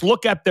 but let's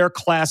look at their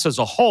class as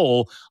a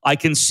whole. I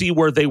can see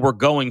where they were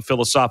going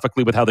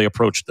philosophically with how they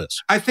approached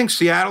this. I think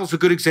Seattle's a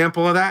good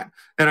example of that.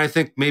 And I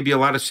think maybe a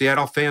lot of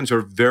Seattle fans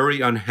are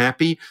very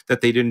unhappy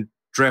that they didn't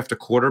draft a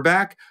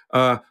quarterback.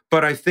 But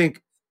I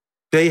think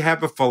they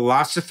have a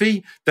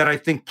philosophy that I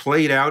think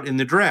played out in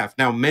the draft.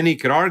 Now, many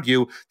could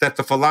argue that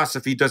the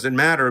philosophy doesn't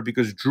matter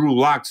because Drew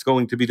Lock's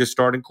going to be the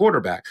starting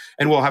quarterback.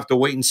 And we'll have to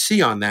wait and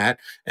see on that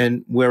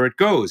and where it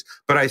goes.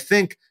 But I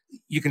think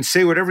you can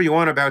say whatever you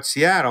want about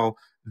Seattle.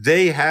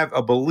 They have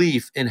a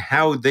belief in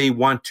how they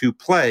want to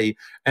play.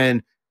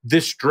 And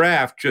this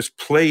draft just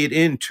played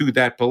into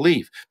that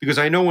belief. Because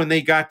I know when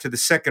they got to the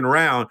second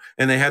round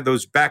and they had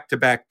those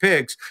back-to-back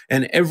picks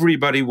and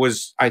everybody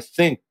was, I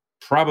think,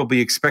 probably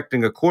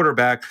expecting a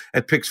quarterback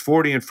at picks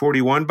 40 and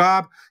 41,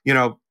 Bob,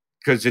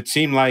 because it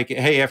seemed like,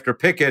 hey, after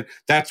Pickett,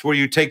 that's where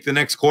you take the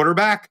next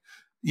quarterback.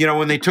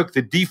 When they took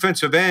the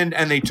defensive end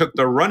and they took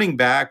the running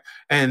back,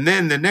 and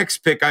then the next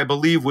pick, I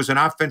believe, was an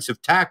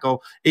offensive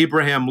tackle,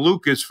 Abraham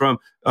Lucas from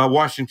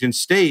Washington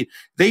State.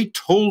 They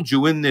told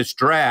you in this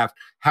draft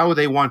how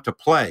they want to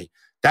play.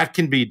 That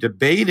can be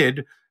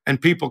debated,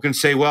 and people can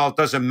say, well, it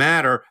doesn't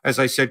matter, as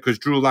I said, because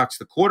Drew Lock's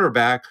the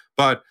quarterback,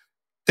 but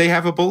they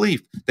have a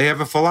belief. They have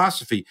a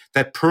philosophy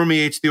that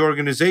permeates the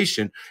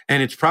organization.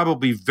 And it's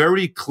probably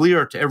very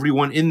clear to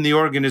everyone in the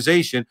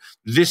organization,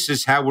 this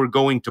is how we're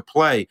going to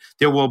play.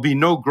 There will be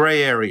no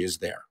gray areas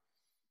there.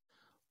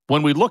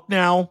 When we look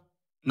now,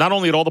 not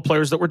only at all the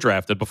players that were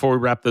drafted, before we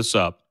wrap this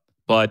up,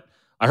 but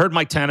I heard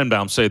Mike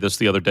Tannenbaum say this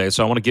the other day,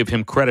 so I want to give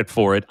him credit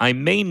for it. I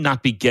may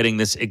not be getting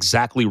this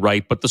exactly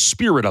right, but the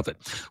spirit of it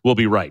will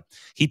be right.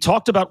 He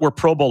talked about where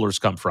Pro Bowlers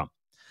come from.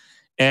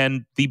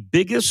 And the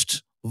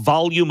biggest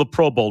volume of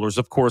Pro Bowlers,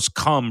 of course,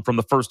 come from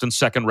the first and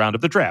second round of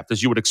the draft,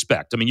 as you would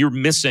expect. I mean, you're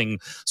missing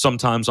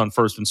sometimes on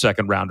first and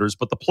second rounders,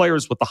 but the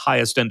players with the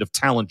highest end of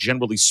talent,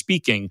 generally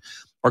speaking,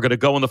 are going to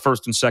go in the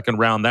first and second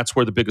round. That's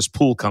where the biggest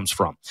pool comes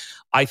from.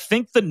 I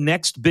think the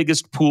next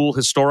biggest pool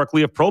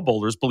historically of Pro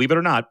Bowlers, believe it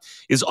or not,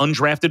 is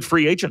undrafted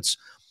free agents.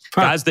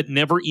 Guys that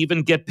never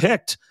even get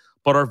picked,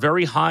 but are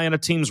very high on a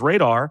team's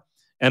radar.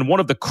 And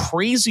one of the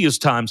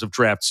craziest times of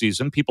draft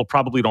season, people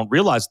probably don't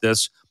realize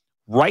this,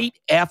 right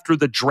after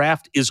the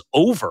draft is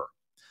over,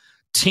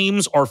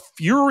 teams are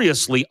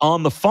furiously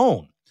on the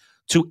phone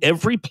to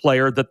every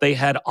player that they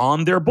had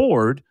on their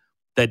board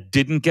that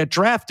didn't get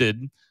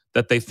drafted,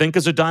 that they think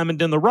is a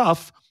diamond in the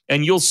rough.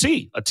 And you'll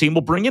see a team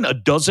will bring in a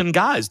dozen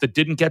guys that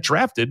didn't get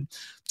drafted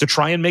to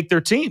try and make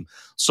their team.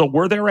 So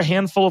were there a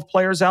handful of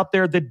players out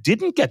there that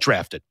didn't get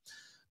drafted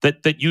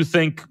that you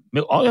think,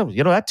 oh,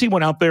 that team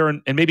went out there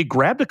and maybe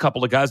grabbed a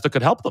couple of guys that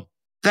could help them?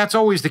 that's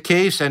always the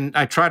case, and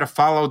I try to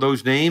follow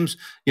those names.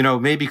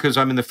 Maybe because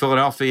I'm in the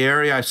Philadelphia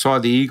area, I saw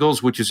the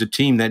Eagles, which is a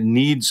team that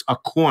needs a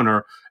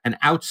corner, an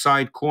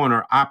outside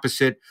corner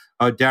opposite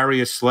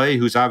Darius Slay,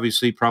 who's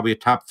obviously probably a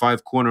top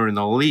 5 corner in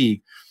the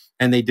league,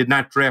 and they did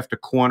not draft a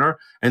corner.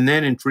 And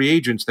then in free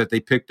agents that they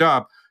picked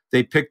up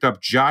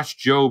Josh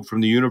Jobe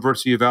from the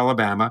University of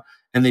Alabama,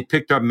 and they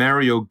picked up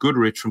Mario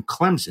Goodrich from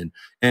Clemson.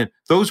 And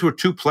those were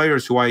 2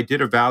 players who I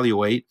did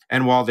evaluate.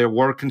 And while there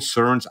were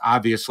concerns,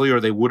 obviously, or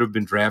they would have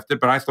been drafted,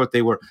 but I thought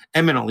they were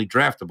eminently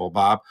draftable,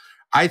 Bob.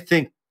 I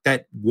think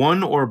that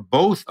one or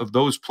both of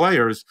those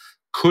players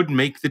could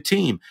make the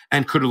team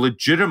and could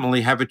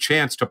legitimately have a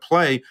chance to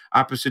play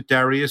opposite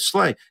Darius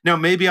Slay. Now,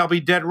 maybe I'll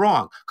be dead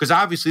wrong, because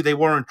obviously they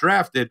weren't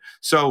drafted.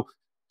 So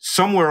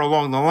somewhere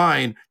along the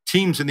line,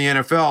 teams in the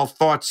NFL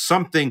thought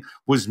something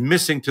was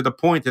missing to the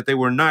point that they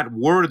were not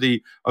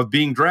worthy of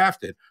being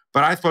drafted.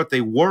 But I thought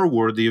they were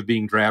worthy of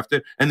being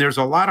drafted, and there's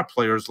a lot of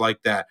players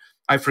like that.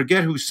 I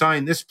forget who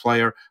signed this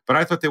player, but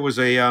I thought there was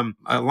a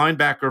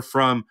linebacker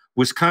from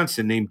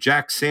Wisconsin named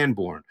Jack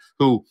Sanborn,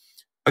 who,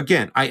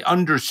 again, I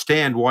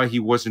understand why he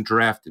wasn't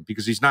drafted,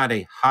 because he's not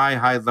a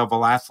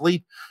high-level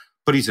athlete,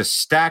 but he's a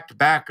stacked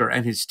backer,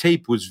 and his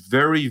tape was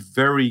very,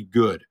 very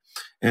good.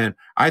 And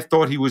I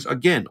thought he was,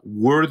 again,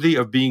 worthy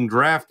of being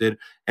drafted.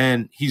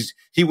 And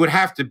he would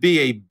have to be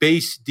a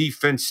base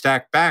defense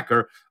stack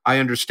backer. I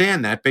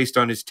understand that based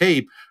on his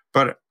tape,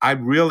 but I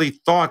really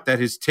thought that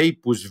his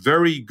tape was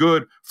very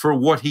good for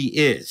what he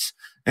is.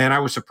 And I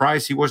was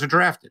surprised he wasn't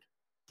drafted.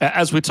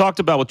 As we talked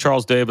about with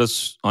Charles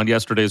Davis on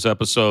yesterday's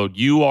episode,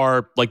 you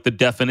are like the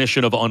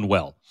definition of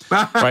unwell,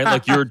 right?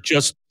 Like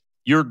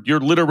you're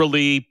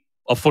literally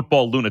a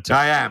football lunatic.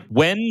 I am.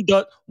 When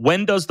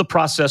does the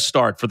process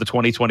start for the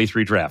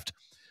 2023 draft?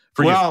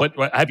 For you,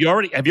 have you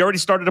already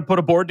started to put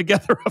a board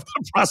together of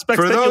the prospects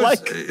you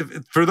like?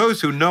 For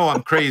those who know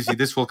I'm crazy,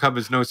 this will come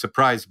as no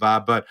surprise,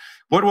 Bob. But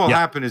what will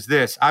happen is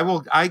this: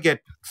 I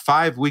get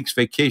 5 weeks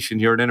vacation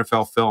here at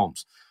NFL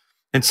Films,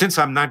 and since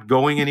I'm not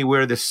going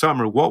anywhere this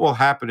summer, what will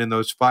happen in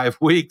those 5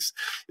 weeks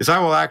is I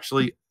will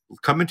actually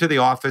come into the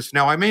office.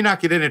 Now, I may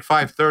not get in at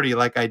 5:30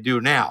 like I do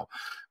now,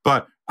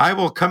 but I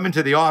will come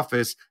into the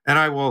office and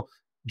I will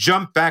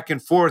jump back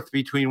and forth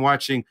between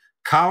watching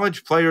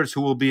college players who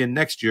will be in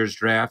next year's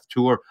draft,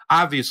 who are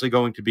obviously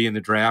going to be in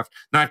the draft,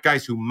 not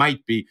guys who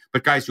might be,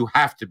 but guys who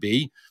have to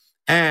be.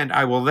 And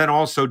I will then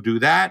also do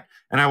that.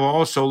 And I will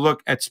also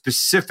look at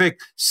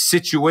specific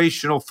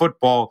situational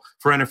football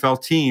for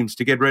NFL teams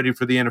to get ready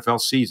for the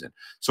NFL season.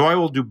 So I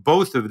will do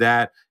both of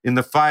that in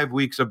the 5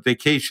 weeks of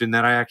vacation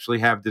that I actually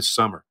have this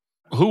summer.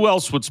 Who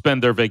else would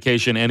spend their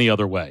vacation any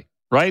other way?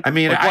 Right? I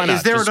mean,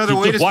 is there another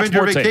way to spend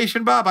your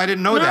vacation, Bob? I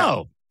didn't know that.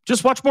 No,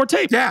 just watch more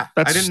tape. Yeah,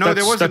 I didn't know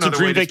there was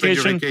another way to spend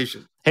your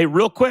vacation. Hey,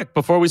 real quick,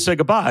 before we say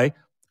goodbye,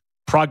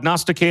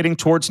 prognosticating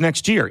towards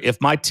next year. If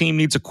my team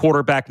needs a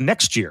quarterback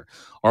next year,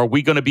 are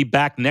we going to be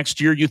back next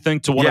year, you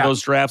think, to one of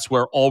those drafts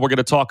where all we're going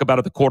to talk about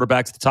are the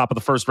quarterbacks at the top of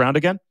the first round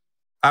again?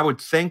 I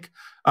would think.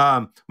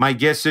 My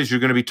guess is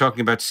you're going to be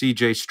talking about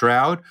C.J.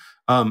 Stroud.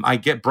 I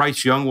get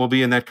Bryce Young will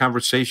be in that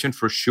conversation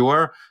for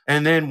sure.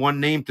 And then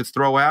one name to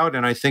throw out,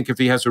 and I think if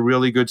he has a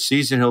really good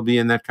season, he'll be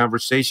in that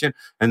conversation,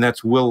 and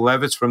that's Will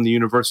Levis from the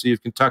University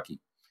of Kentucky.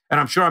 And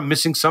I'm sure I'm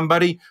missing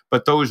somebody,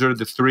 but those are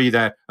the 3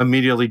 that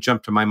immediately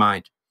jump to my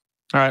mind.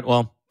 All right,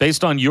 well,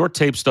 based on your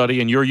tape study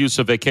and your use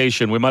of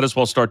vacation, we might as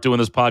well start doing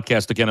this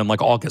podcast again in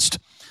like August,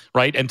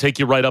 right? And take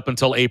you right up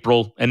until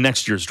April and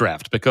next year's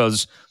draft,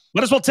 because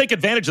might as well take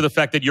advantage of the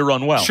fact that you're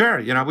unwell.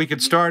 Sure. We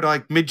could start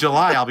like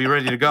mid-July. I'll be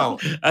ready to go.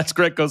 That's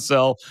Greg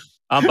Cosell.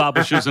 I'm Bob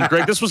Wischusen.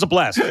 Greg, this was a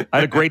blast. I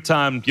had a great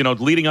time,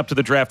 leading up to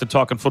the draft and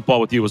talking football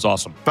with you was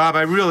awesome. Bob,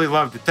 I really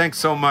loved it. Thanks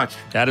so much.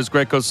 That is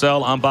Greg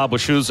Cosell. I'm Bob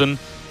Wischusen.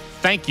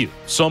 Thank you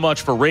so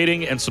much for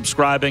rating and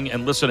subscribing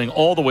and listening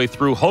all the way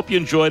through. Hope you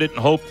enjoyed it and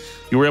hope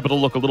you were able to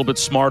look a little bit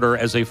smarter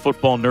as a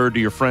football nerd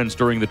to your friends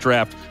during the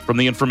draft from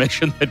the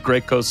information that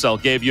Greg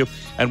Cosell gave you.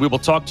 And we will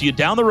talk to you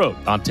down the road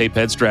on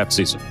Tapeheads Draft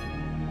Season.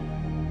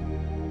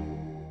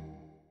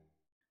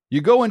 You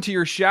go into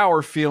your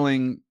shower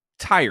feeling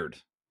tired,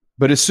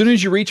 but as soon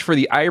as you reach for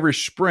the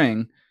Irish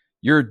Spring,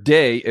 your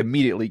day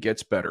immediately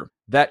gets better.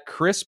 That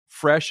crisp,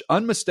 fresh,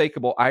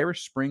 unmistakable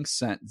Irish Spring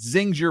scent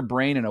zings your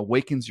brain and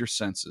awakens your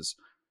senses.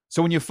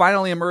 So when you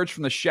finally emerge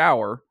from the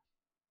shower,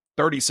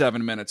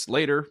 37 minutes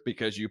later,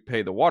 because you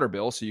pay the water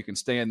bill so you can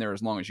stay in there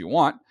as long as you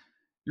want,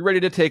 you're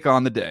ready to take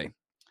on the day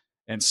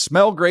and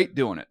smell great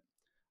doing it.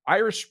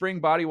 Irish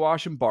Spring Body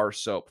Wash and Bar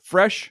Soap.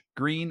 Fresh,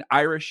 green,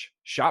 Irish.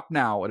 Shop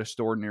now at a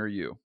store near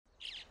you.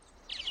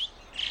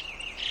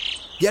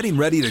 Getting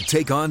ready to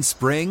take on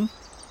spring?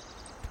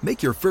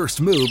 Make your first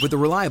move with the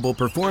reliable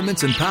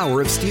performance and power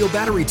of Steel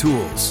battery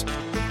tools.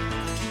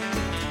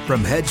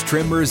 From hedge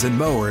trimmers and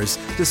mowers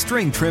to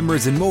string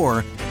trimmers and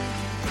more,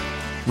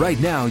 right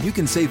now you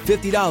can save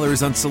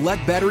 $50 on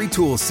select battery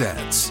tool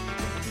sets.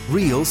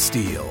 Real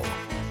Steel.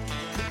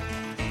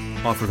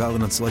 Offer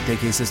valid on select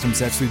AK system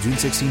sets through June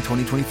 16,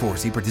 2024.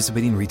 See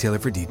participating retailer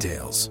for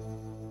details.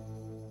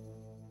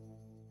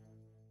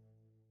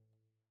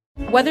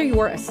 Whether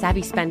you're a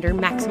savvy spender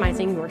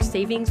maximizing your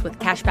savings with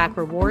cashback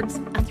rewards,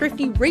 a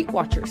thrifty rate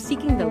watcher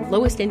seeking the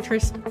lowest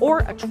interest, or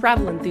a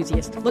travel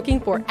enthusiast looking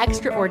for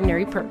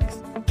extraordinary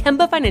perks,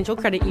 Kemba Financial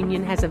Credit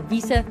Union has a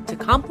visa to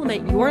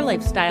complement your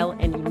lifestyle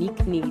and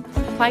unique needs.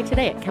 Apply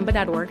today at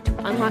Kemba.org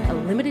to unlock a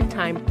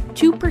limited-time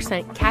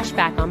 2% cash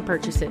back on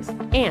purchases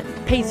and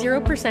pay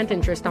 0%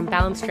 interest on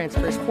balance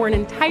transfers for an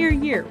entire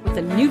year with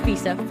a new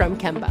visa from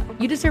Kemba.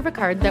 You deserve a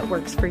card that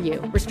works for you.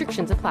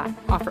 Restrictions apply.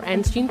 Offer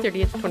ends June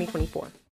 30th, 2024.